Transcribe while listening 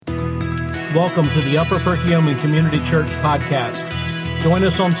Welcome to the Upper Perkiomen Community Church podcast. Join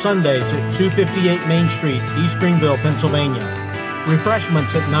us on Sundays at 258 Main Street, East Greenville, Pennsylvania.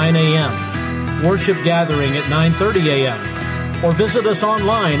 Refreshments at 9 a.m. Worship gathering at 9:30 a.m. Or visit us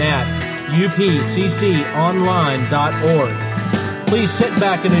online at upcconline.org. Please sit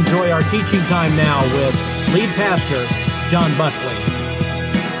back and enjoy our teaching time now with lead pastor John Buckley.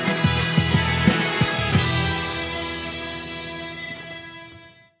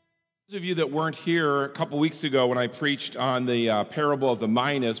 Those of you that weren't here a couple weeks ago when I preached on the parable of the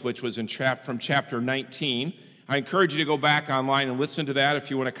minas, which was from chapter 19, I encourage you to go back online and listen to that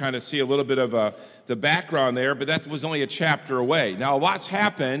if you want to kind of see a little bit of the background there, but that was only a chapter away. Now, a lot's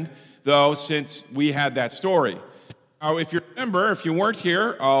happened, though, since we had that story. Now, if you remember, if you weren't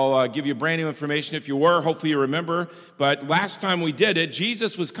here, I'll give you brand new information. If you were, hopefully you remember, but last time we did it,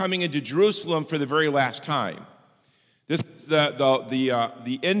 Jesus was coming into Jerusalem for the very last time. This is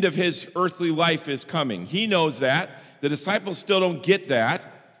the end of his earthly life is coming. He knows that. The disciples still don't get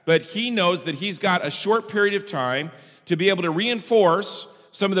that, but he knows that he's got a short period of time to be able to reinforce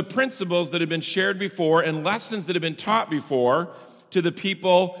some of the principles that have been shared before and lessons that have been taught before to the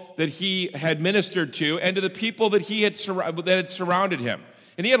people that he had ministered to and to the people that that had surrounded him.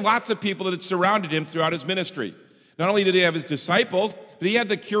 And he had lots of people that had surrounded him throughout his ministry. Not only did he have his disciples, but he had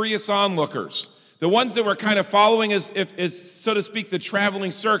the curious onlookers. The ones that were kind of following as so to speak, the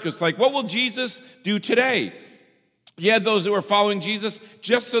traveling circus. Like, what will Jesus do today? You had those that were following Jesus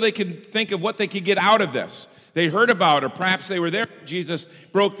just so they could think of what they could get out of this. They heard about, or perhaps they were there. Jesus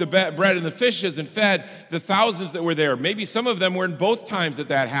broke the bread and the fishes and fed the thousands that were there. Maybe some of them were in both times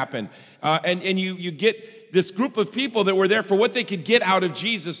that happened. And you get this group of people that were there for what they could get out of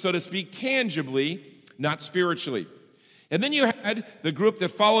Jesus, so to speak, tangibly, not spiritually. And then you had the group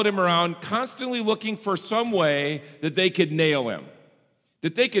that followed him around, constantly looking for some way that they could nail him,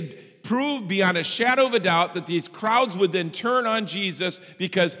 that they could prove beyond a shadow of a doubt that these crowds would then turn on Jesus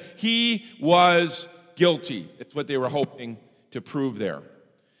because he was guilty. That's what they were hoping to prove there.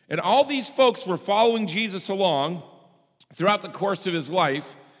 And all these folks were following Jesus along throughout the course of his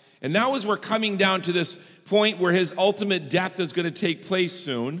life. And now as we're coming down to this point where his ultimate death is going to take place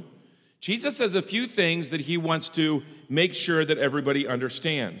soon, Jesus has a few things that he wants to make sure that everybody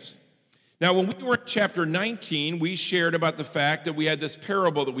understands. Now, when we were in chapter 19, we shared about the fact that we had this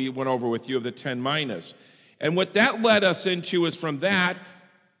parable that we went over with you of the 10 minas. And what that led us into is from that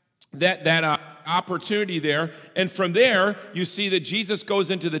opportunity there. And from there, you see that Jesus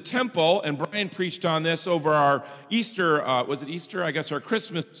goes into the temple, and Brian preached on this over our Easter, was it Easter? I guess our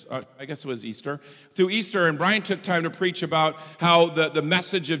Christmas, I guess it was Easter. Through Easter, and Brian took time to preach about how the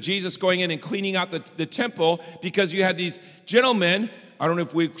message of Jesus going in and cleaning out the temple, because you had these gentlemen, I don't know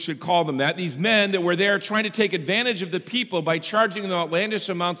if we should call them that, these men that were there trying to take advantage of the people by charging them outlandish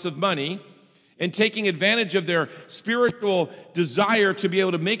amounts of money, and taking advantage of their spiritual desire to be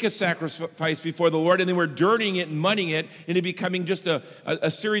able to make a sacrifice before the Lord, and they were dirtying it and moneying it into becoming just a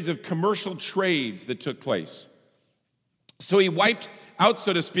series of commercial trades that took place. So he wiped out,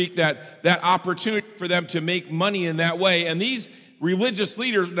 so to speak, that opportunity for them to make money in that way. And these religious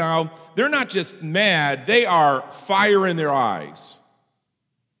leaders now, they're not just mad, they are fire in their eyes.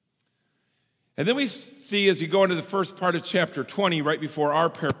 And then we see, as you go into the first part of chapter 20, right before our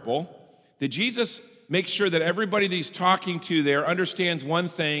parable, that Jesus makes sure that everybody that he's talking to there understands one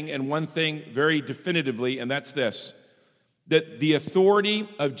thing, and one thing very definitively, and that's this: that the authority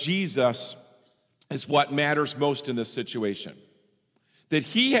of Jesus is what matters most in this situation. That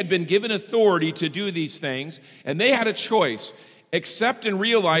he had been given authority to do these things, and they had a choice: accept and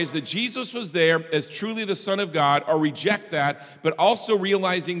realize that Jesus was there as truly the Son of God, or reject that, but also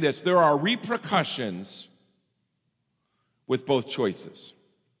realizing this: there are repercussions with both choices.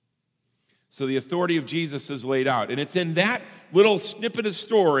 So the authority of Jesus is laid out. And it's in that little snippet of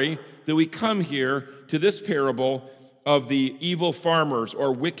story that we come here to this parable of the evil farmers,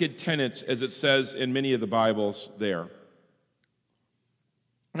 or wicked tenants, as it says in many of the Bibles there.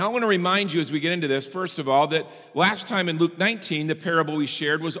 Now I want to remind you as we get into this, first of all, that last time in Luke 19, the parable we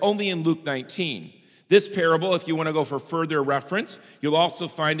shared was only in Luke 19. This parable, if you want to go for further reference, you'll also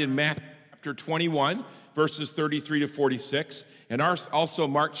find in Matthew chapter 21, verses 33 to 46, and also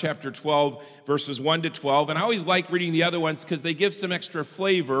Mark chapter 12, verses 1 to 12. And I always like reading the other ones because they give some extra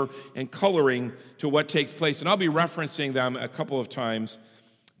flavor and coloring to what takes place. And I'll be referencing them a couple of times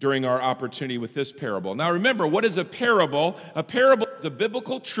during our opportunity with this parable. Now remember, what is a parable? A parable is a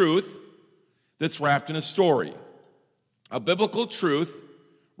biblical truth that's wrapped in a story. A biblical truth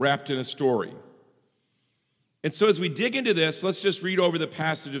wrapped in a story. And so as we dig into this, let's just read over the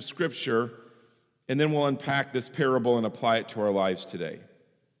passage of Scripture, and then we'll unpack this parable and apply it to our lives today.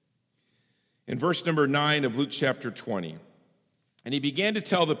 in verse number 9 of Luke chapter 20. And he began to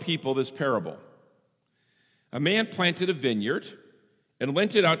tell the people this parable. A man planted a vineyard and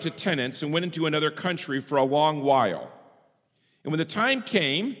lent it out to tenants and went into another country for a long while. And when the time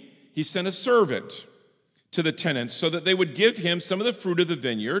came, he sent a servant to the tenants so that they would give him some of the fruit of the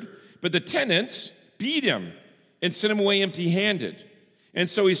vineyard. But the tenants beat him and sent him away empty-handed. And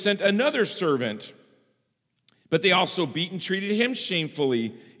so he sent another servant. But they also beat and treated him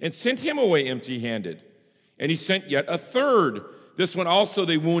shamefully and sent him away empty-handed. And he sent yet a third. This one also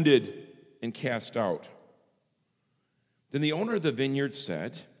they wounded and cast out. Then the owner of the vineyard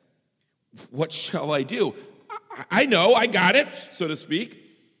said, "What shall I do? I know, I got it, so to speak.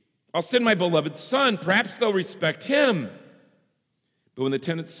 I'll send my beloved son. Perhaps they'll respect him." But when the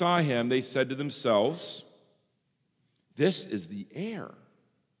tenants saw him, they said to themselves, "This is the heir.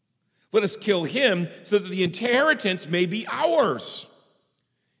 Let us kill him so that the inheritance may be ours."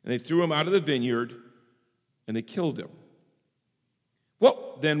 And they threw him out of the vineyard, and they killed him.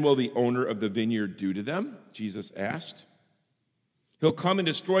 "What then will the owner of the vineyard do to them?" Jesus asked. "He'll come and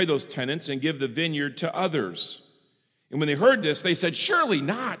destroy those tenants and give the vineyard to others." And when they heard this, they said, "Surely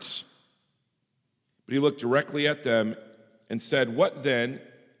not." But he looked directly at them and said, "What then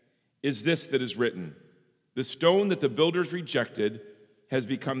is this that is written? The stone that the builders rejected has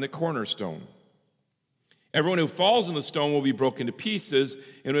become the cornerstone. Everyone who falls on the stone will be broken to pieces,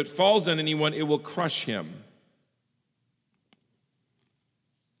 and if it falls on anyone, it will crush him."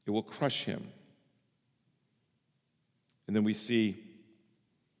 It will crush him. And then we see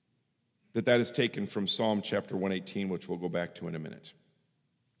that is taken from Psalm chapter 118, which we'll go back to in a minute.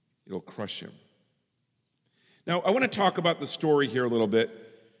 It'll crush him. Now, I want to talk about the story here a little bit,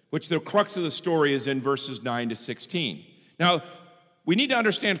 which the crux of the story is in verses 9 to 16. Now, we need to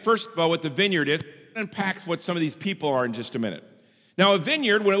understand first of all what the vineyard is. I'll unpack what some of these people are in just a minute. Now, a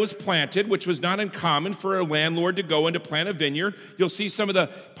vineyard, when it was planted, which was not uncommon for a landlord to go in to plant a vineyard, you'll see some of the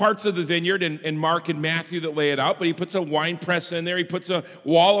parts of the vineyard in Mark and Matthew that lay it out, but he puts a wine press in there, he puts a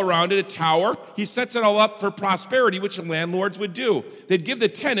wall around it, a tower. He sets it all up for prosperity, which landlords would do. They'd give the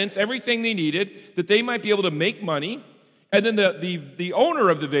tenants everything they needed that they might be able to make money, and then the owner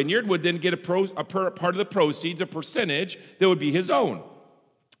of the vineyard would then get a part of the proceeds, a percentage that would be his own.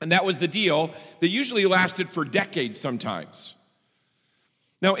 And that was the deal that usually lasted for decades sometimes.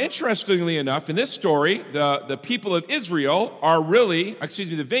 Now, interestingly enough, in this story, the people of Israel are really,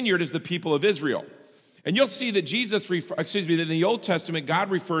 the vineyard is the people of Israel. And you'll see that that in the Old Testament,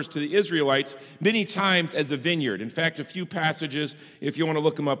 God refers to the Israelites many times as a vineyard. In fact, a few passages, if you want to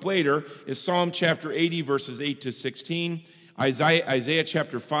look them up later, is Psalm chapter 80, verses 8 to 16, Isaiah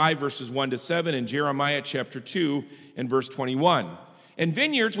chapter 5, verses 1 to 7, and Jeremiah chapter 2 and verse 21. And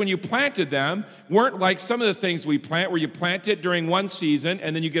vineyards, when you planted them, weren't like some of the things we plant, where you plant it during one season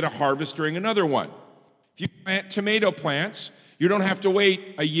and then you get a harvest during another one. If you plant tomato plants, you don't have to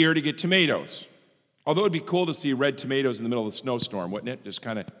wait a year to get tomatoes. Although it'd be cool to see red tomatoes in the middle of a snowstorm, wouldn't it? Just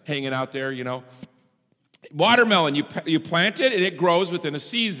kind of hanging out there, you know. Watermelon, you plant it and it grows within a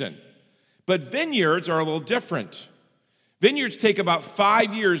season. But vineyards are a little different. Vineyards take about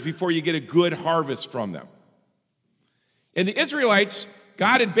 5 years before you get a good harvest from them. And the Israelites,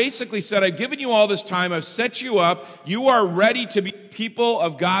 God had basically said, "I've given you all this time, I've set you up, you are ready to be people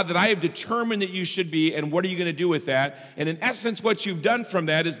of God that I have determined that you should be, and what are you going to do with that?" And in essence, what you've done from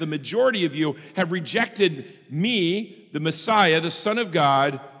that is the majority of you have rejected me, the Messiah, the Son of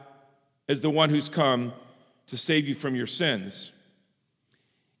God, as the one who's come to save you from your sins.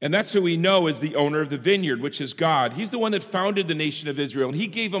 And that's who we know as the owner of the vineyard, which is God. He's the one that founded the nation of Israel, and he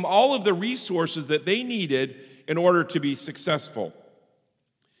gave them all of the resources that they needed in order to be successful.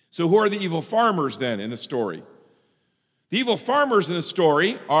 So who are the evil farmers then in the story? The evil farmers in the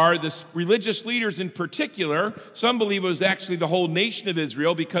story are the religious leaders in particular. Some believe it was actually the whole nation of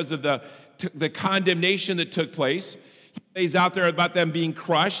Israel because of the condemnation that took place. He lays out there about them being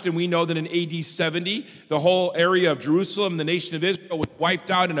crushed, and we know that in AD 70, the whole area of Jerusalem, the nation of Israel, was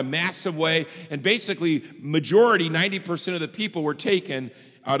wiped out in a massive way, and basically majority, 90% of the people were taken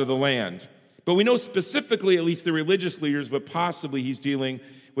out of the land. But we know specifically, at least the religious leaders, but possibly he's dealing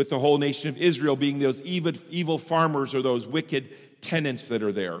with the whole nation of Israel being those evil farmers or those wicked tenants that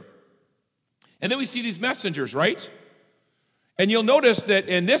are there. And then we see these messengers, right? And you'll notice that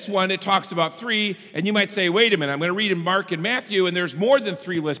in this one, it talks about 3, and you might say, wait a minute, I'm going to read in Mark and Matthew, and there's more than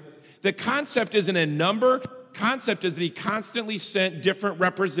 3 listed. The concept isn't a number. The concept is that he constantly sent different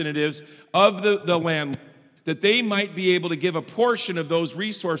representatives of the land that they might be able to give a portion of those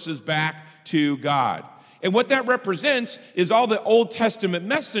resources back to God. And what that represents is all the Old Testament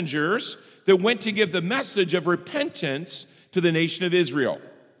messengers that went to give the message of repentance to the nation of Israel.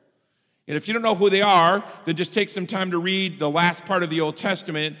 And if you don't know who they are, then just take some time to read the last part of the Old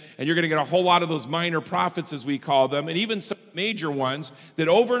Testament, and you're going to get a whole lot of those minor prophets, as we call them, and even some major ones that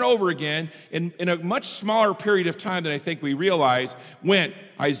over and over again, in a much smaller period of time than I think we realize, went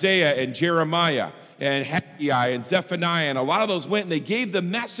Isaiah and Jeremiah and Haggai and Zephaniah, and a lot of those went, and they gave the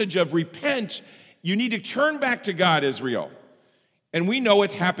message of repent. You need to turn back to God, Israel. And we know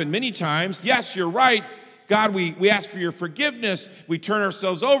it happened many times. Yes, you're right. God, we ask for your forgiveness. We turn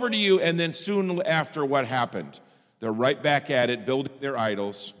ourselves over to you. And then soon after, what happened? They're right back at it, building their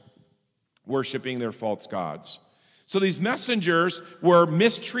idols, worshiping their false gods. So these messengers were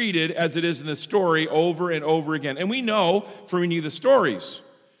mistreated, as it is in the story, over and over again. And we know from any of the stories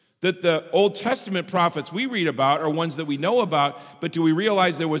that the Old Testament prophets we read about are ones that we know about, but do we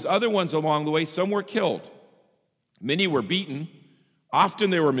realize there was other ones along the way? Some were killed. Many were beaten. Often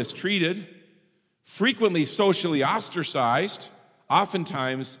they were mistreated, frequently socially ostracized,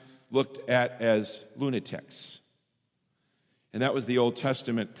 oftentimes looked at as lunatics. And that was the Old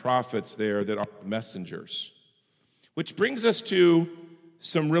Testament prophets there that are messengers. Which brings us to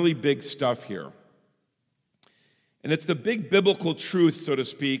some really big stuff here. And it's the big biblical truth, so to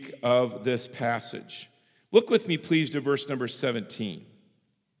speak, of this passage. Look with me, please, to verse number 17.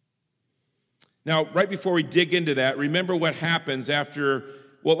 Now, right before we dig into that, remember what happens after,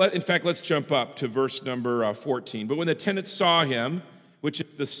 in fact, let's jump up to verse number 14. But when the tenants saw him, which is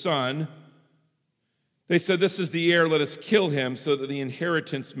the son, they said, "This is the heir, let us kill him, so that the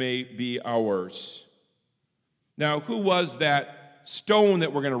inheritance may be ours." Now, who was that stone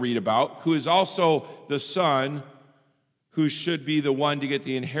that we're going to read about, who is also the son who should be the one to get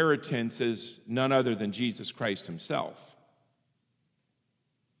the inheritance, is none other than Jesus Christ himself.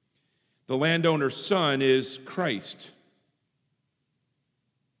 The landowner's son is Christ.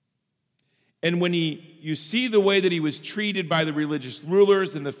 And when you see the way that he was treated by the religious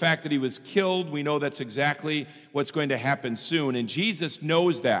rulers and the fact that he was killed, we know that's exactly what's going to happen soon. And Jesus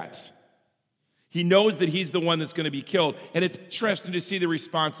knows that. He knows that he's the one that's going to be killed. And it's interesting to see the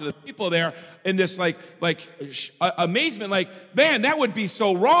response of the people there in this amazement, like, man, that would be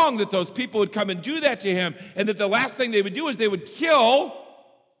so wrong that those people would come and do that to him, and that the last thing they would do is they would kill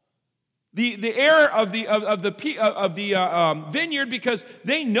the heir of the vineyard, because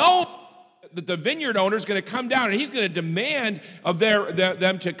they know that the vineyard owner is going to come down and he's going to demand of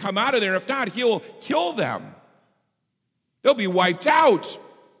them to come out of there. If not, he'll kill them. They'll be wiped out.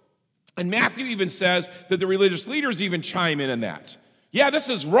 And Matthew even says that the religious leaders even chime in on that. Yeah, this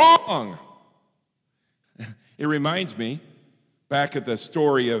is wrong. It reminds me back at the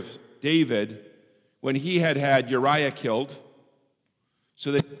story of David when he had Uriah killed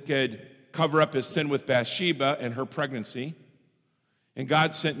so that he could cover up his sin with Bathsheba and her pregnancy. And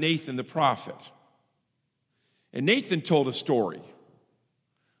God sent Nathan the prophet. And Nathan told a story,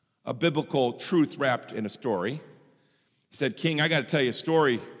 a biblical truth wrapped in a story. He said, "King, I got to tell you a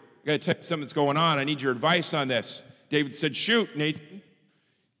story. I got to tell you something that's going on. I need your advice on this." David said, "Shoot, Nathan."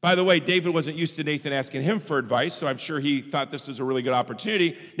 By the way, David wasn't used to Nathan asking him for advice, so I'm sure he thought this was a really good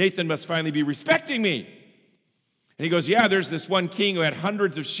opportunity. Nathan must finally be respecting me. And he goes, "Yeah, there's this one king who had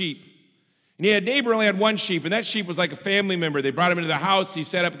hundreds of sheep. And he had a neighbor who only had one sheep, and that sheep was like a family member. They brought him into the house. He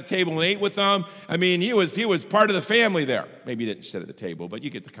sat up at the table and ate with them. I mean, he was part of the family there." Maybe he didn't sit at the table, but you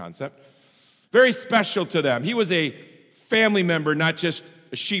get the concept. Very special to them. He was a family member, not just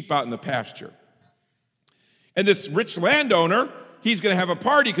a sheep out in the pasture. And this rich landowner, he's going to have a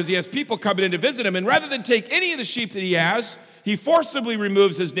party because he has people coming in to visit him. And rather than take any of the sheep that he has, he forcibly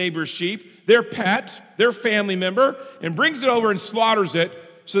removes his neighbor's sheep, their pet, their family member, and brings it over and slaughters it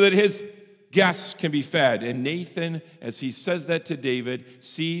so that his guests can be fed. And Nathan, as he says that to David,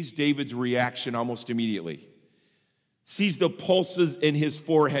 sees David's reaction almost immediately. Sees the pulses in his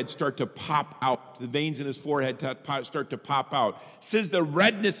forehead start to pop out. The veins in his forehead start to pop out. Sees the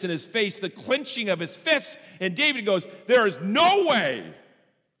redness in his face, the clenching of his fists. And David goes, "There is no way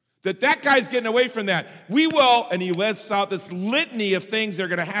that guy's getting away from that. We will," and he lists out this litany of things that are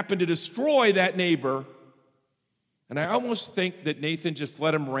going to happen to destroy that neighbor. And I almost think that Nathan just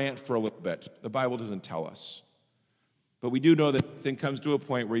let him rant for a little bit. The Bible doesn't tell us. But we do know that Nathan comes to a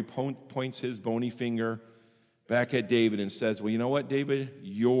point where he points his bony finger back at David and says, "Well, you know what, David?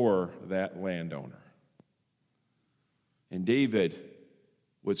 You're that landowner." And David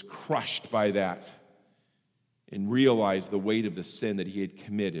was crushed by that and realized the weight of the sin that he had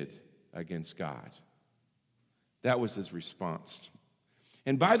committed against God. That was his response.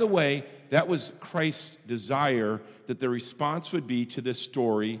 And by the way, that was Christ's desire, that the response would be to this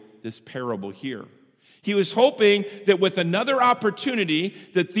story, this parable here. He was hoping that with another opportunity,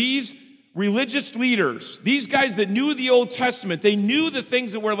 that these religious leaders, these guys that knew the Old Testament, they knew the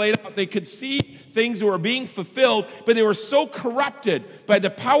things that were laid out. They could see things that were being fulfilled, but they were so corrupted by the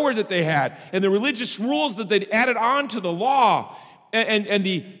power that they had and the religious rules that they'd added on to the law and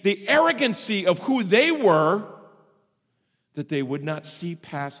the arrogancy of who they were, that they would not see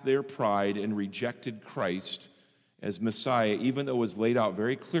past their pride and rejected Christ as Messiah, even though it was laid out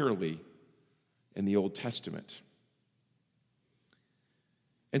very clearly in the Old Testament.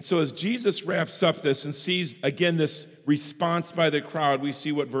 And so as Jesus wraps up this and sees, again, this response by the crowd, we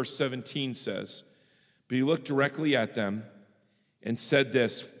see what verse 17 says. But he looked directly at them and said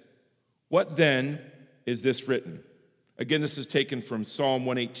this, "What then is this written?" Again, this is taken from Psalm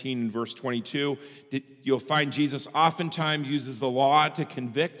 118 and verse 22. You'll find Jesus oftentimes uses the law to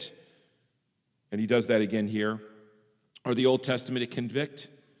convict, and he does that again here, or the Old Testament to convict.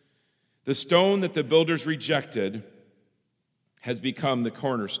 The stone that the builders rejected has become the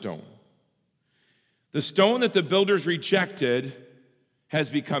cornerstone. The stone that the builders rejected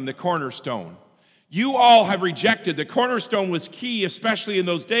has become the cornerstone. You all have rejected. The cornerstone was key, especially in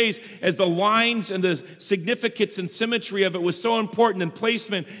those days, as the lines and the significance and symmetry of it was so important in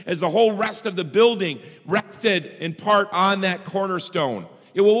placement, as the whole rest of the building rested in part on that cornerstone.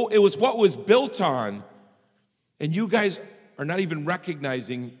 It was what was built on. And you guys are not even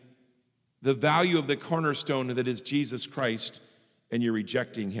recognizing the value of the cornerstone that is Jesus Christ, and you're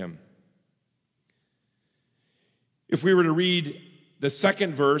rejecting him. If we were to read the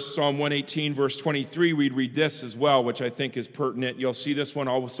second verse, Psalm 118, verse 23, we'd read this as well, which I think is pertinent. You'll see this one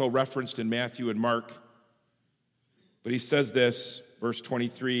also referenced in Matthew and Mark. But he says this, verse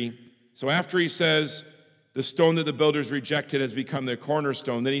 23. So after he says, the stone that the builders rejected has become their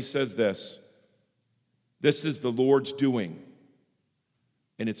cornerstone, then he says this, "This is the Lord's doing,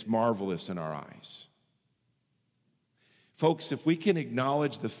 and it's marvelous in our eyes." Folks, if we can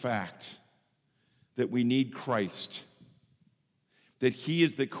acknowledge the fact that we need Christ, that he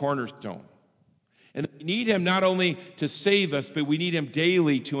is the cornerstone, and we need him not only to save us, but we need him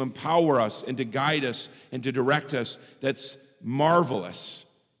daily to empower us and to guide us and to direct us, that's marvelous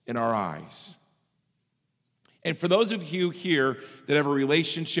in our eyes. And for those of you here that have a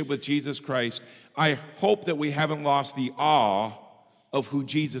relationship with Jesus Christ, I hope that we haven't lost the awe of who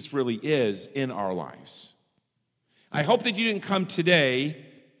Jesus really is in our lives. I hope that you didn't come today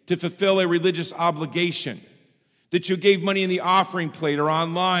to fulfill a religious obligation, that you gave money in the offering plate or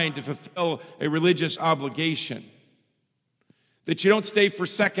online to fulfill a religious obligation, that you don't stay for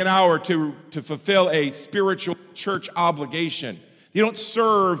second hour to fulfill a spiritual church obligation. You don't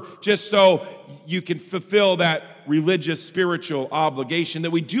serve just so you can fulfill that religious spiritual obligation,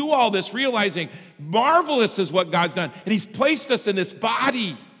 that we do all this realizing marvelous is what God's done, and he's placed us in this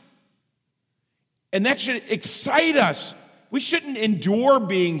body. And that should excite us. We shouldn't endure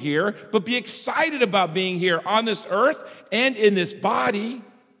being here, but be excited about being here on this earth and in this body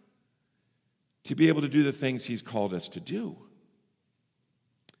to be able to do the things he's called us to do.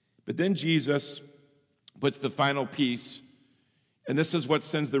 But then Jesus puts the final piece, and this is what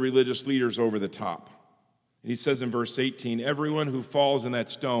sends the religious leaders over the top. He says in verse 18, "Everyone who falls on that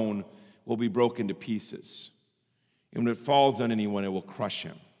stone will be broken to pieces. And when it falls on anyone, it will crush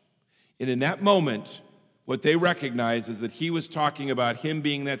him." And in that moment, what they recognized is that he was talking about him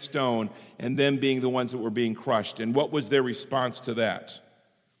being that stone and them being the ones that were being crushed. And what was their response to that?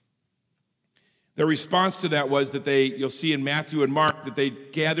 Their response to that was that you'll see in Matthew and Mark, that they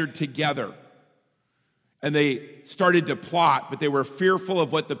gathered together. And they started to plot, but they were fearful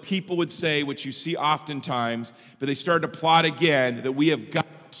of what the people would say, which you see oftentimes. But they started to plot again that we have got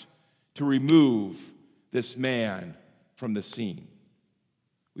to remove this man from the scene.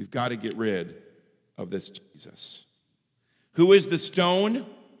 We've got to get rid of this Jesus. Who is the stone?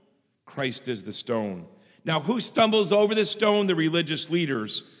 Christ is the stone. Now, who stumbles over the stone? The religious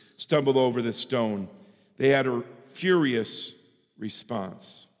leaders stumbled over the stone. They had a furious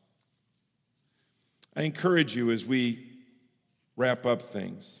response. I encourage you as we wrap up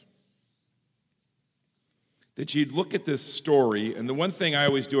things that you'd look at this story, and the one thing I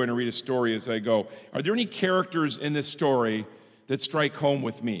always do when I read a story is I go, are there any characters in this story that strike home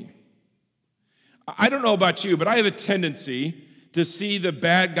with me? I don't know about you, but I have a tendency to see the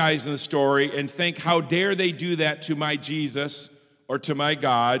bad guys in the story and think, how dare they do that to my Jesus or to my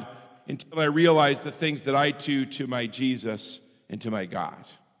God, until I realize the things that I do to my Jesus and to my God.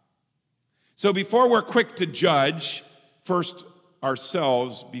 So before we're quick to judge, first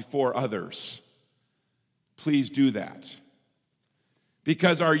ourselves before others. Please do that.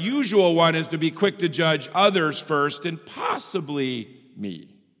 Because our usual one is to be quick to judge others first and possibly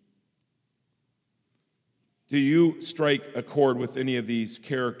me. Do you strike a chord with any of these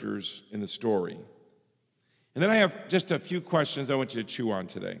characters in the story? And then I have just a few questions I want you to chew on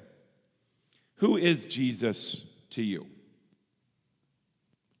today. Who is Jesus to you?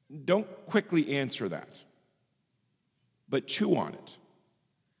 Don't quickly answer that, but chew on it.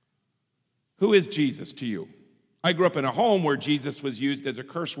 Who is Jesus to you? I grew up in a home where Jesus was used as a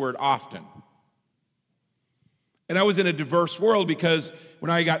curse word often. And I was in a diverse world because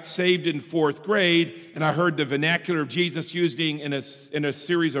when I got saved in 4th grade and I heard the vernacular of Jesus used in a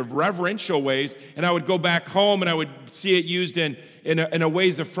series of reverential ways, and I would go back home and I would see it used in a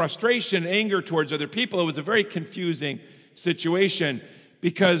ways of frustration, anger towards other people, it was a very confusing situation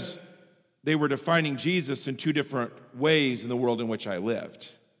because they were defining Jesus in two different ways in the world in which I lived.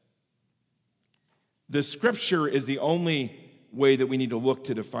 The Scripture is the only way that we need to look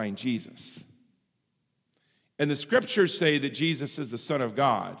to define Jesus. And the Scriptures say that Jesus is the Son of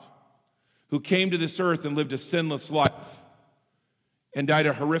God, who came to this earth and lived a sinless life and died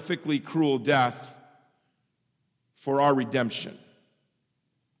a horrifically cruel death for our redemption,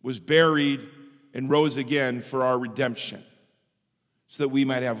 was buried and rose again for our redemption, so that we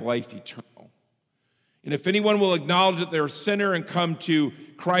might have life eternal. And if anyone will acknowledge that they're a sinner and come to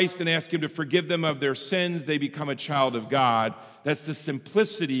Christ and ask him to forgive them of their sins, they become a child of God. That's the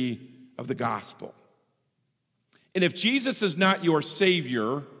simplicity of the gospel. And if Jesus is not your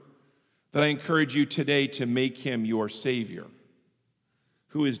Savior, then I encourage you today to make him your Savior.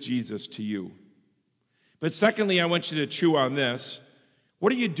 Who is Jesus to you? But secondly, I want you to chew on this.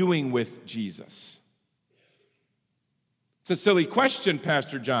 What are you doing with Jesus? It's a silly question,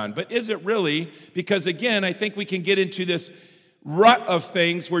 Pastor John, but is it really? Because again, I think we can get into this rut of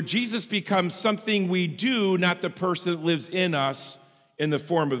things where Jesus becomes something we do, not the person that lives in us in the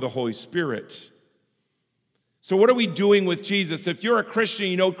form of the Holy Spirit. So what are we doing with Jesus? If you're a Christian,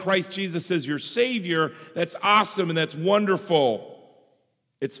 you know Christ Jesus is your Savior, that's awesome and that's wonderful.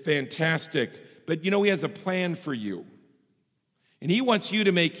 It's fantastic. But you know, he has a plan for you. And he wants you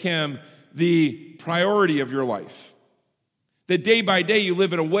to make him the priority of your life. That day by day you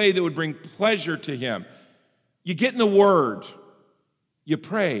live in a way that would bring pleasure to him. You get in the Word. You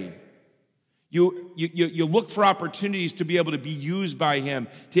pray. You look for opportunities to be able to be used by him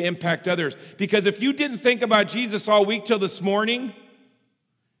to impact others. Because if you didn't think about Jesus all week till this morning,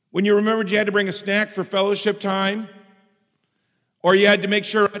 when you remembered you had to bring a snack for fellowship time, or you had to make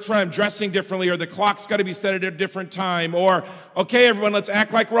sure, that's right, I'm dressing differently, or the clock's got to be set at a different time, or, okay, everyone, let's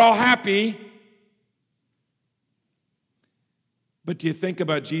act like we're all happy. But do you think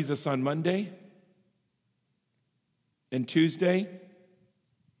about Jesus on Monday and Tuesday?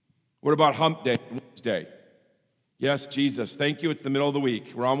 What about hump day, Wednesday? Yes, Jesus. Thank you. It's the middle of the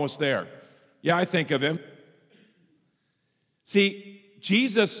week. We're almost there. Yeah, I think of him. See,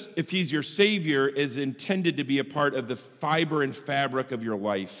 Jesus, if he's your Savior, is intended to be a part of the fiber and fabric of your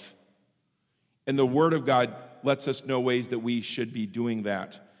life. And the Word of God lets us know ways that we should be doing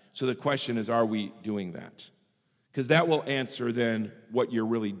that. So the question is, are we doing that? Because that will answer then what you're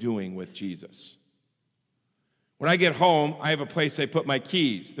really doing with Jesus. When I get home, I have a place I put my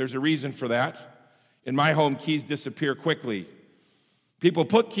keys. There's a reason for that. In my home, keys disappear quickly. People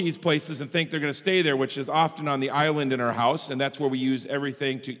put keys places and think they're going to stay there, which is often on the island in our house, and that's where we use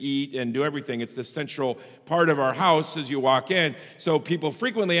everything to eat and do everything. It's the central part of our house as you walk in. So people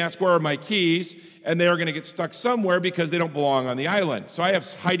frequently ask, where are my keys? And they're going to get stuck somewhere because they don't belong on the island. So I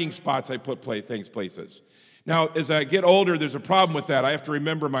have hiding spots I put places. Now, as I get older, there's a problem with that. I have to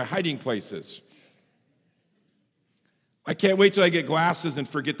remember my hiding places. I can't wait till I get glasses and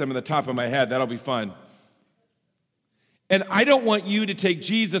forget them on the top of my head. That'll be fun. And I don't want you to take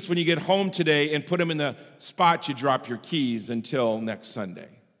Jesus when you get home today and put him in the spot you drop your keys until next Sunday.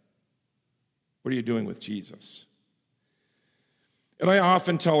 What are you doing with Jesus? And I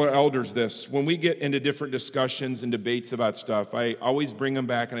often tell our elders this. When we get into different discussions and debates about stuff, I always bring them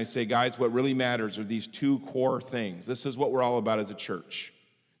back and I say, guys, what really matters are these two core things. This is what we're all about as a church.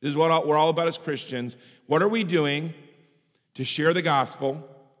 This is what we're all about as Christians. What are we doing to share the gospel,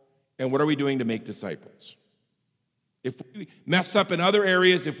 and what are we doing to make disciples? If we mess up in other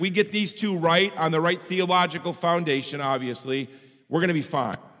areas, if we get these two right on the right theological foundation, obviously, we're going to be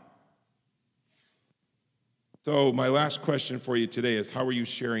fine. So my last question for you today is, how are you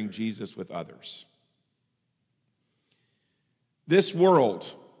sharing Jesus with others? This world,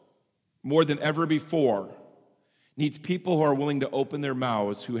 more than ever before, needs people who are willing to open their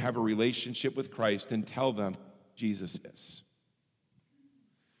mouths, who have a relationship with Christ, and tell them Jesus is.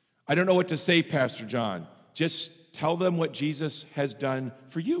 I don't know what to say, Pastor John. Just tell them what Jesus has done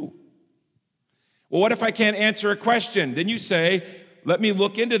for you. Well, what if I can't answer a question? Then you say, let me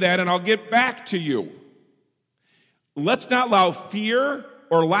look into that and I'll get back to you. Let's not allow fear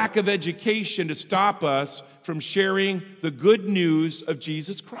or lack of education to stop us from sharing the good news of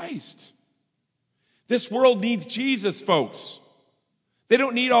Jesus Christ. This world needs Jesus, folks. They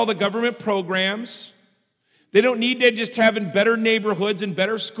don't need all the government programs. They don't need to just having better neighborhoods and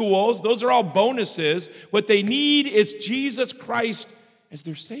better schools. Those are all bonuses. What they need is Jesus Christ as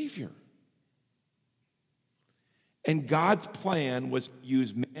their Savior. And God's plan was to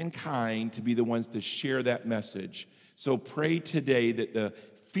use mankind to be the ones to share that message. So pray today that the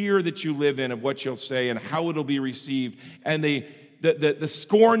fear that you live in of what you'll say and how it'll be received, and the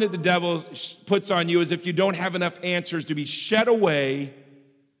scorn that the devil puts on you as if you don't have enough answers, to be shed away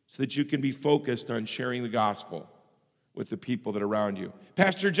so that you can be focused on sharing the gospel with the people that are around you.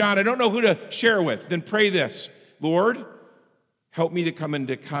 Pastor John, I don't know who to share with. Then pray this: Lord, help me to come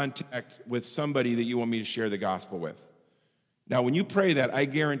into contact with somebody that you want me to share the gospel with. Now, when you pray that, I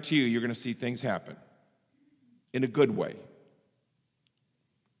guarantee you're going to see things happen in a good way.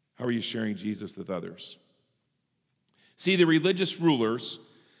 How are you sharing Jesus with others? See, the religious rulers,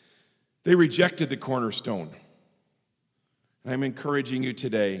 they rejected the cornerstone. I'm encouraging you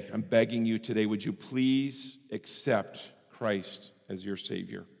today, I'm begging you today, would you please accept Christ as your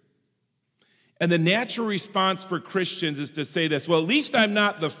Savior? And the natural response for Christians is to say this: well, at least I'm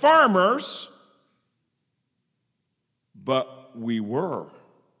not the farmers, but we were.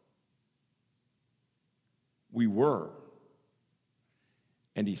 We were.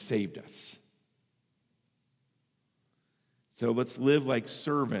 And he saved us. So let's live like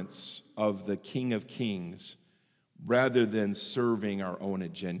servants of the King of Kings rather than serving our own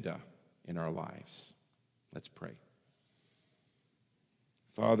agenda in our lives. Let's pray.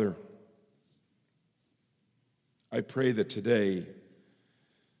 Father, I pray that today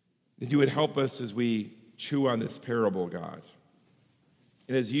that you would help us as we chew on this parable, God.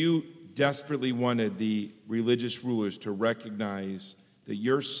 And as you desperately wanted the religious rulers to recognize that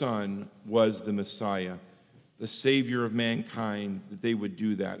your Son was the Messiah, the Savior of mankind, that they would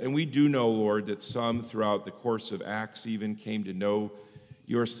do that. And we do know, Lord, that some throughout the course of Acts even came to know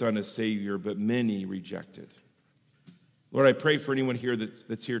your Son as Savior, but many rejected. Lord, I pray for anyone here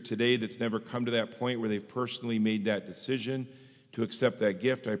that's here today that's never come to that point where they've personally made that decision to accept that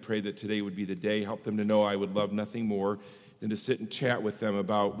gift. I pray that today would be the day. Help them to know I would love nothing more than to sit and chat with them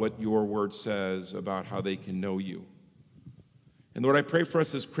about what your word says about how they can know you. And Lord, I pray for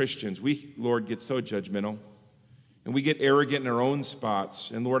us as Christians. We, Lord, get so judgmental, and we get arrogant in our own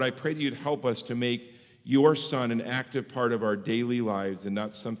spots. And Lord, I pray that you'd help us to make your Son an active part of our daily lives and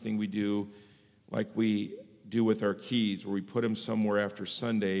not something we do like we do with our keys, where we put them somewhere after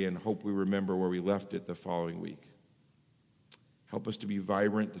Sunday and hope we remember where we left it the following week. Help us to be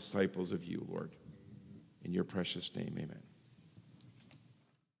vibrant disciples of you, Lord. In your precious name, amen.